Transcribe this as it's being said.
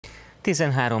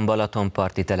13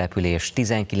 Balaton-parti település,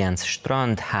 19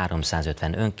 strand,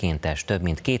 350 önkéntes, több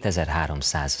mint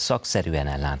 2300 szakszerűen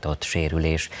ellátott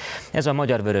sérülés. Ez a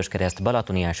Magyar Vöröskereszt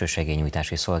Balatoni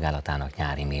Elsősegélynyújtási Szolgálatának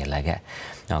nyári mérlege.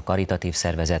 A karitatív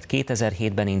szervezet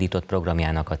 2007-ben indított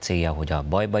programjának a célja, hogy a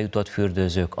bajba jutott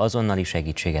fürdőzők azonnali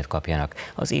segítséget kapjanak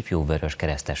az ifjú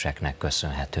vöröskereszteseknek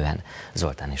köszönhetően.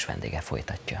 Zoltán és vendége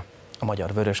folytatja. A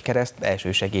Magyar Vöröskereszt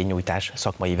Elsősegélynyújtás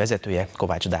szakmai vezetője,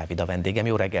 Kovács Dávid a vendégem.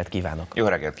 Jó reggelt kívánok! Jó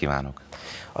reggelt kívánok!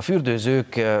 A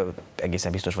fürdőzők,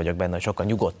 egészen biztos vagyok benne, hogy sokkal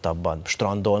nyugodtabban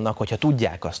strandolnak, hogyha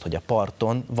tudják azt, hogy a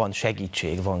parton van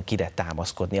segítség, van kire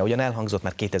támaszkodni. Ahogyan elhangzott,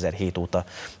 már 2007 óta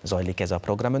zajlik ez a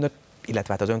program. Önök,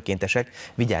 illetve hát az önkéntesek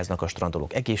vigyáznak a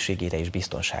strandolók egészségére és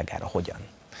biztonságára. Hogyan?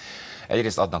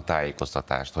 Egyrészt adnak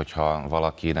tájékoztatást, hogyha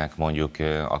valakinek mondjuk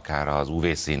akár az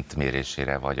UV-szint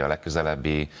mérésére, vagy a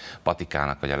legközelebbi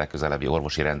patikának, vagy a legközelebbi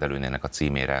orvosi rendelőnének a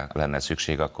címére lenne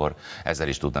szükség, akkor ezzel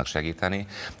is tudnak segíteni.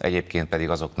 Egyébként pedig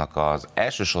azoknak az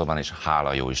elsősorban is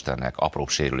hála jó Istennek apróbb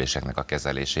sérüléseknek a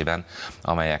kezelésében,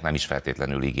 amelyek nem is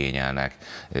feltétlenül igényelnek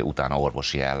utána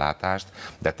orvosi ellátást,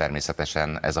 de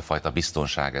természetesen ez a fajta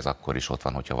biztonság ez akkor is ott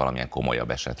van, hogyha valamilyen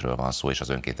komolyabb esetről van szó, és az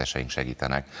önkénteseink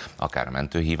segítenek, akár a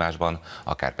mentőhívásban,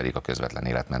 akár pedig a közvetlen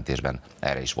életmentésben.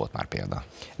 Erre is volt már példa.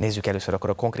 Nézzük először akkor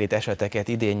a konkrét eseteket.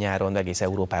 Idén nyáron egész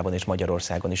Európában és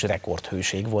Magyarországon is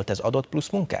rekordhőség volt. Ez adott plusz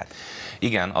munkát?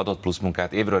 Igen, adott plusz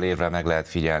munkát. Évről évre meg lehet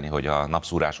figyelni, hogy a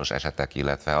napszúrásos esetek,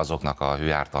 illetve azoknak a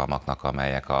hőártalmaknak,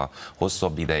 amelyek a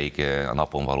hosszabb ideig a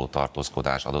napon való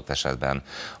tartózkodás, adott esetben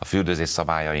a fürdőzés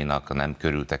szabályainak nem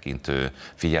körültekintő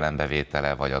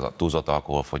figyelembevétele, vagy a túlzott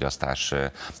alkoholfogyasztás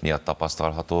miatt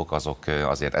tapasztalhatók, azok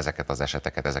azért ezeket az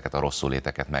eseteket, ezeket a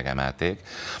rosszuléteket megemelték.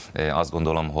 Azt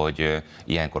gondolom, hogy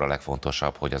ilyenkor a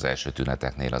legfontosabb, hogy az első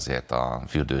tüneteknél azért a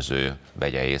fürdőző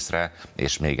vegye észre,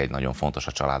 és még egy nagyon fontos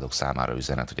a családok számára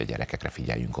üzenet, hogy a gyerekekre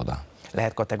figyeljünk oda.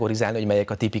 Lehet kategorizálni, hogy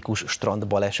melyek a tipikus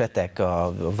strandbalesetek,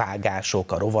 a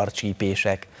vágások, a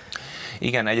rovarcsípések?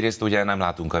 Igen, egyrészt ugye nem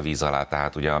látunk a víz alá,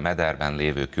 tehát ugye a mederben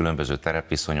lévő különböző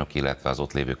terepviszonyok, illetve az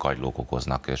ott lévő kagylók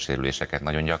okoznak sérüléseket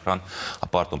nagyon gyakran, a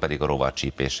parton pedig a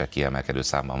rovarcsípések kiemelkedő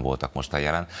számban voltak most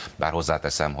jelen, bár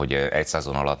hozzáteszem, hogy egy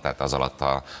szezon alatt, tehát az alatt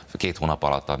a 2 hónap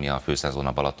alatt, ami a főszezon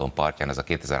a Balaton-partján, ez a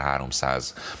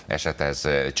 2300 eset, ez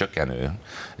csökkenő,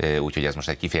 úgyhogy ez most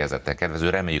egy kifejezetten kedvező,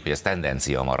 reméljük, hogy ez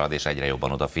tendencia marad, és egyre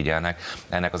jobban odafigyelnek.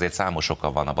 Ennek azért számos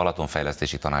oka van, a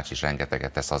Balatonfejlesztési Tanács is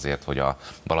rengeteget tesz azért, hogy a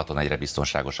Balaton egyre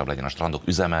biztonságosabb legyen, a strandok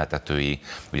üzemeltetői,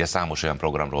 ugye számos olyan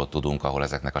programról tudunk, ahol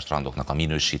ezeknek a strandoknak a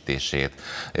minősítését,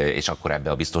 és akkor ebbe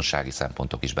a biztonsági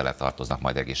szempontok is beletartoznak,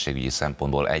 majd egészségügyi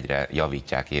szempontból egyre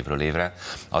javítják évről évre.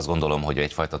 Azt gondolom, hogy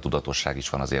egyfajta tudatosság is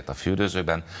van azért a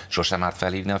fürdőzőben, sosem árt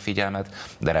felhívni a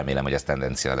figyelmet, de remélem, hogy ez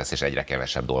tendencia lesz, és egyre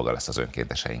kevesebb dolga lesz az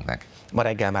önkénteseinknek. Ma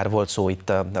reggel már volt szó itt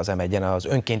az M1-en az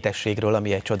önkéntességről,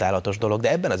 ami egy csodálatos dolog,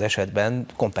 de ebben az esetben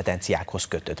kompetenciákhoz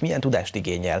kötött. Milyen tudást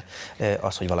igényel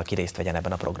az, hogy valaki részt vegyen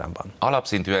ebben a programban?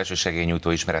 Alapszintű elsősegélynyújtó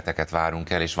ismereteket várunk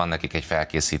el, és van nekik egy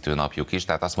felkészítő napjuk is,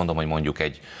 tehát azt mondom, hogy mondjuk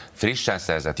egy frissen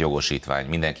szerzett jogosítvány,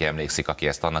 mindenki emlékszik, aki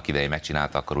ezt annak idején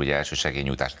megcsinálta, akkor ugye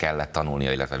elsősegélynyújtást kellett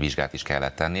tanulnia, illetve vizsgát is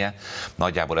kellett tennie.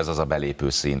 Nagyjából ez az a belépő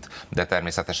szint, de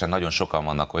természetesen nagyon sokan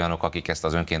vannak olyanok, akik ezt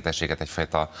az önkéntességet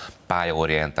egyfajta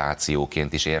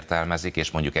pályaorientációként is értelmezik,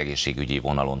 és mondjuk egészségügyi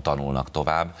vonalon tanulnak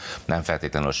tovább, nem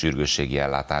feltétlenül a sürgősségi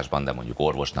ellátásban, de mondjuk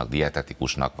orvosnak,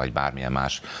 dietetikusnak, vagy bármilyen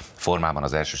más formában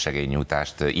az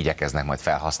elsősegélynyújtást igyekeznek majd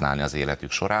felhasználni az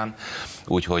életük során,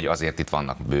 úgyhogy azért itt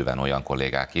vannak bőven olyan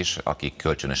kollégák is, akik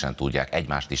kölcsönösen tudják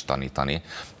egymást is tanítani,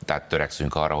 tehát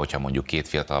törekszünk arra, hogyha mondjuk 2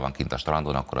 fiatal van kint a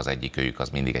strandon, akkor az egyik őjük az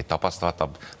mindig egy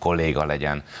tapasztaltabb kolléga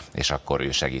legyen, és akkor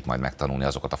ő segít majd megtanulni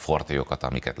azokat a fortélyokat,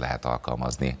 amiket lehet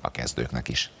alkalmazni a kezdőknek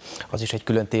is. Az is egy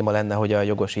külön téma lenne, hogy a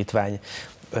jogosítvány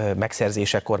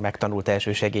megszerzésekor megtanult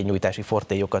elsősegélynyújtási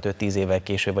fortélyokat 5-10 évvel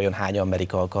később vajon hányan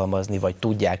merik alkalmazni, vagy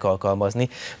tudják alkalmazni,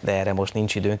 de erre most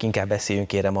nincs időnk, inkább beszéljünk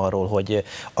kérem arról, hogy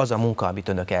az a munka, amit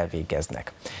önök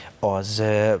elvégeznek, az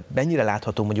mennyire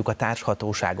látható mondjuk a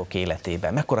társhatóságok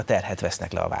életében, mekkora terhet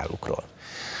vesznek le a vállukról?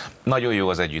 Nagyon jó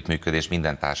az együttműködés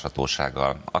minden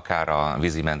társhatósággal, akár a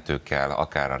vízimentőkkel,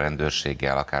 akár a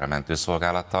rendőrséggel, akár a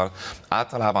mentőszolgálattal.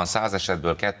 Általában 100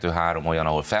 esetből 2-3 olyan,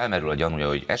 ahol felmerül a gyanúja,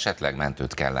 hogy esetleg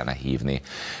mentőt kellene hívni.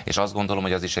 És azt gondolom,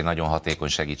 hogy az is egy nagyon hatékony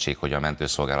segítség, hogy a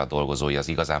mentőszolgálat dolgozói az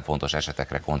igazán fontos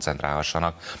esetekre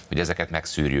koncentrálhassanak, hogy ezeket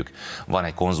megszűrjük. Van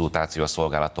egy konzultáció a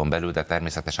szolgálaton belül, de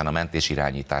természetesen a mentés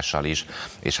irányítással is,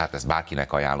 és hát ezt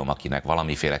bárkinek ajánlom, akinek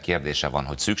valamiféle kérdése van,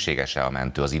 hogy szükséges-e a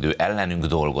mentő, az idő ellenünk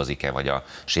dolgozik, dolgozik-e, vagy a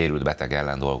sérült beteg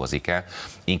ellen dolgozik-e,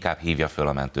 inkább hívja föl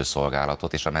a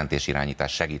mentőszolgálatot, és a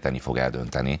mentésirányítás segíteni fog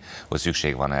eldönteni, hogy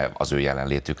szükség van-e az ő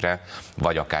jelenlétükre,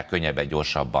 vagy akár könnyebben,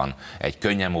 gyorsabban egy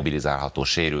könnyen mobilizálható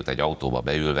sérült egy autóba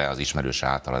beülve, az ismerőse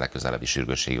által a legközelebbi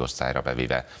sürgősségi osztályra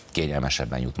bevéve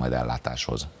kényelmesebben jut majd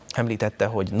ellátáshoz. Említette,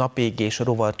 hogy napégés,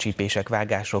 rovarcsípések,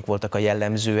 vágások voltak a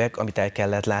jellemzőek, amit el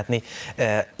kellett látni.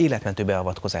 Életmentő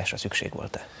beavatkozásra szükség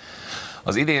volt-e?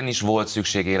 Az idén is volt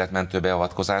szükség életmentő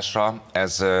beavatkozásra,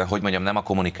 ez, hogy mondjam, nem a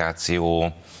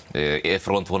kommunikáció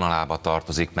frontvonalába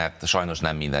tartozik, mert sajnos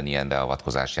nem minden ilyen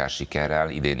beavatkozás jár sikerrel.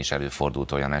 Idén is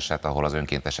előfordult olyan eset, ahol az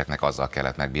önkénteseknek azzal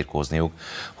kellett megbirkózniuk,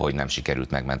 hogy nem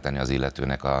sikerült megmenteni az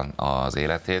illetőnek az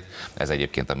életét. Ez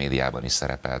egyébként a médiában is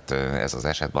szerepelt, ez az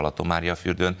eset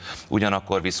Balaton-fürdőn.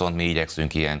 Ugyanakkor viszont mi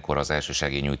igyekszünk ilyenkor az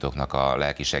elsősegélynyújtóknak a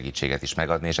lelki segítséget is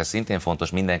megadni, és ez szintén fontos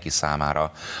mindenki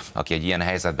számára, aki egy ilyen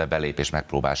helyzetbe belép és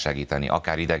megpróbál segíteni,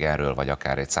 akár idegenről, vagy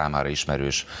akár egy számára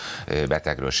ismerős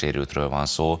betegről, sérültről van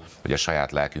szó, hogy a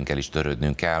saját lelkünkkel is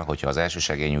törődnünk kell, hogyha az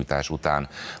elsősegélynyújtás után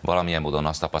valamilyen módon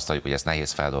azt tapasztaljuk, hogy ezt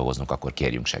nehéz feldolgoznunk, akkor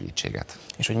kérjünk segítséget.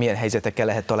 És hogy milyen helyzetekkel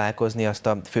lehet találkozni, azt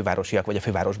a fővárosiak vagy a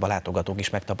fővárosba látogatók is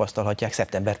megtapasztalhatják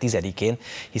szeptember 10-én,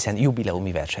 hiszen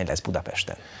jubileumi verseny lesz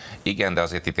Budapesten. Igen, de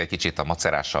azért itt egy kicsit a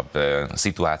macerásabb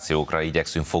szituációkra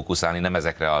igyekszünk fókuszálni, nem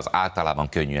ezekre az általában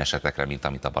könnyű esetekre, mint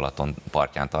amit a Balaton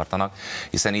partján tartanak,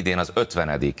 hiszen idén az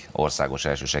 50. országos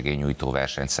elsősegélynyújtó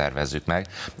versenyt szervezzük meg.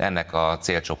 Ennek a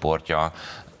célcsoportja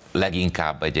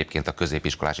leginkább egyébként a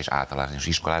középiskolás és általános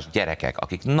iskolás gyerekek,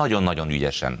 akik nagyon-nagyon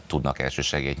ügyesen tudnak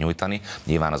elsősegélyt nyújtani.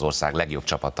 Nyilván az ország legjobb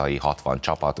csapatai, 60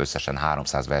 csapat, összesen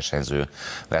 300 versenyző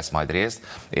vesz majd részt,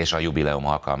 és a jubileum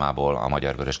alkalmából a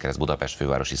Magyar Vöröskereszt Budapest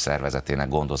fővárosi szervezetének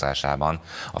gondozásában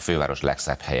a főváros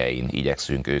legszebb helyein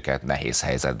igyekszünk őket nehéz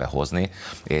helyzetbe hozni,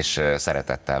 és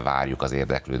szeretettel várjuk az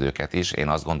érdeklődőket is. Én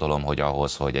azt gondolom, hogy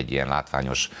ahhoz, hogy egy ilyen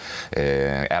látványos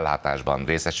ellátásban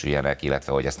részesüljenek,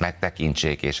 illetve hogy ezt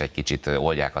megtekintsék, és egy kicsit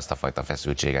oldják azt a fajta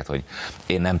feszültséget, hogy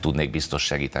én nem tudnék biztos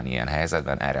segíteni ilyen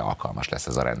helyzetben, erre alkalmas lesz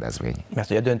ez a rendezvény. Mert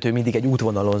hogy a döntő mindig egy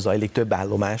útvonalon zajlik, több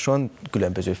állomáson,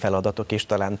 különböző feladatok, és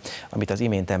talán, amit az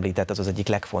imént említett, az az egyik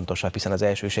legfontosabb, hiszen az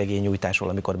elsősegélynyújtásról,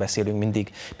 amikor beszélünk,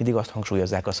 mindig azt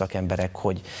hangsúlyozzák a szakemberek,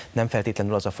 hogy nem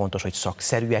feltétlenül az a fontos, hogy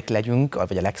szakszerűek legyünk,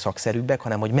 vagy a legszakszerűbbek,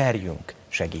 hanem hogy merjünk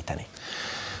segíteni.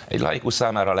 Egy laikus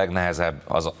számára a legnehezebb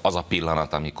az a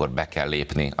pillanat, amikor be kell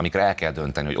lépni, amikor el kell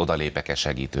dönteni, hogy odalépek-e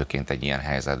segítőként egy ilyen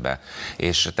helyzetbe.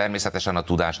 És természetesen a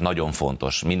tudás nagyon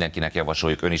fontos. Mindenkinek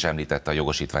javasoljuk, ön is említette a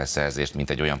jogosítványszerzést, mint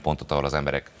egy olyan pontot, ahol az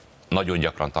emberek nagyon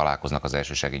gyakran találkoznak az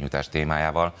elsősegélynyújtás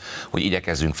témájával, hogy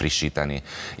igyekezzünk frissíteni.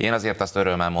 Én azért azt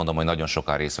örömmel mondom, hogy nagyon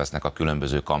sokan részt vesznek a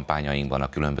különböző kampányainkban, a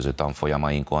különböző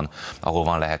tanfolyamainkon, ahol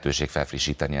van lehetőség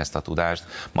felfrissíteni ezt a tudást.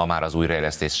 Ma már az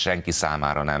újraélesztés senki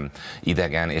számára nem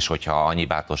idegen, és hogyha annyi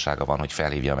bátorsága van, hogy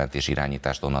felhívja a mentés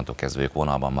irányítást, onnantól kezdve ők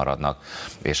vonalban maradnak,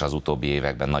 és az utóbbi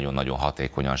években nagyon-nagyon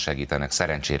hatékonyan segítenek.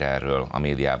 Szerencsére erről a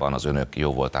médiában, az önök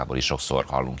jóvoltából is sokszor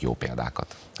hallunk jó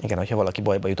példákat. Igen, hogyha valaki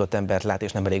bajba jutott embert lát,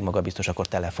 és nem elég magabiztos, akkor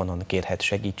telefonon kérhet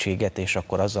segítséget, és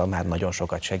akkor azzal már nagyon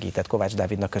sokat segített. Kovács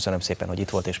Dávidnak köszönöm szépen, hogy itt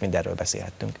volt, és mindenről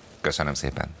beszélhettünk. Köszönöm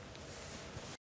szépen.